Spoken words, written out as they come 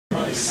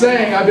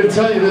sang, I've been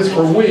telling you this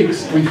for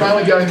weeks, we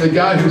finally got him the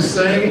guy who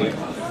sang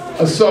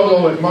a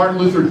solo at Martin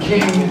Luther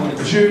King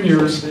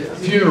Jr.'s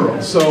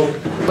funeral. So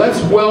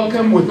let's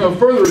welcome, with no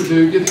further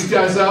ado, get these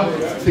guys out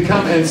to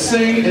come and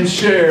sing and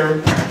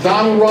share.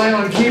 Donald Ryan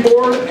on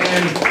keyboard,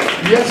 and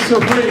yes,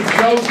 Supreme,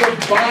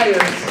 Joseph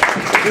Bias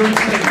doing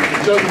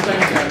singing. Joseph,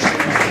 thanks, guys.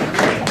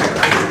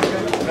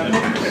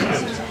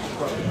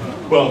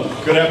 Well,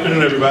 good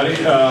afternoon, everybody.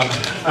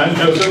 I'm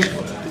Joseph.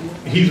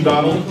 He's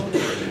Donald.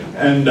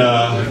 And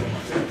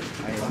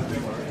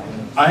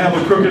I have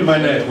a crook in my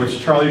neck, which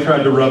Charlie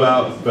tried to rub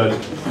out, but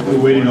we're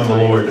waiting on the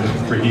Lord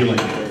for healing.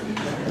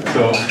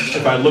 So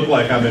if I look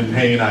like I'm in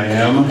pain, I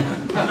am.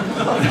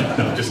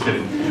 No, just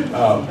kidding.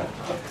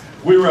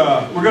 We're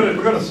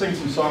gonna sing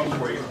some songs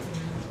for you,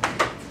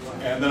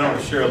 and then I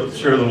want to share a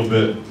little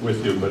bit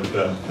with you. But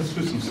let's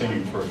do some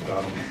singing first,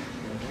 Donald.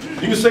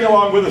 You can sing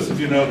along with us if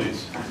you know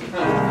these.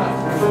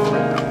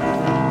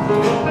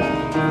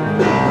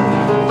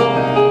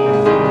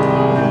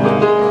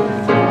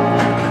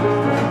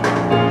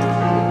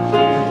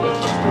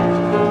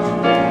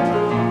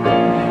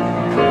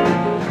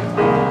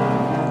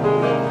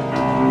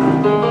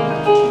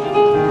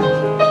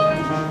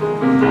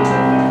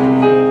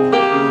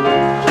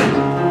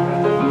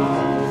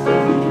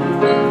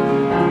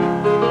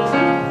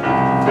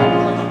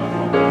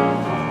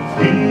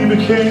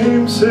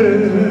 Became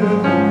sin,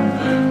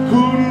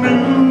 who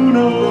knew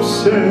no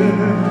sin,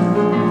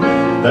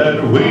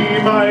 that we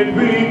might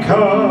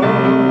become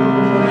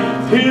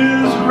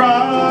his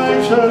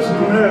righteousness.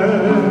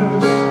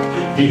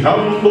 He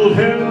humbled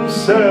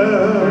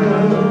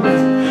himself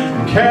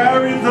and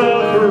carried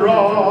the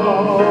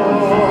cross.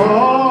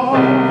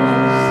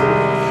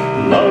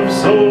 Love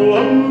so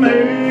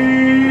amazing,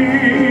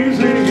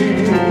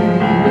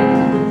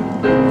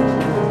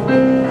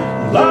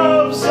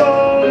 love so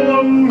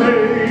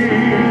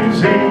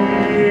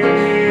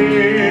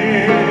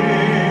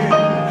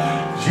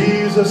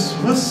Jesus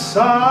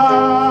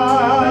Messiah,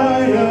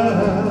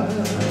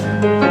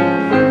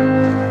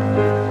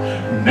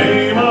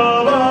 name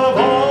above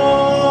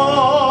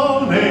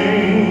all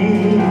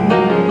names,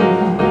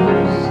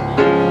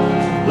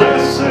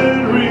 blessed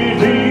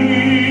Redeemer,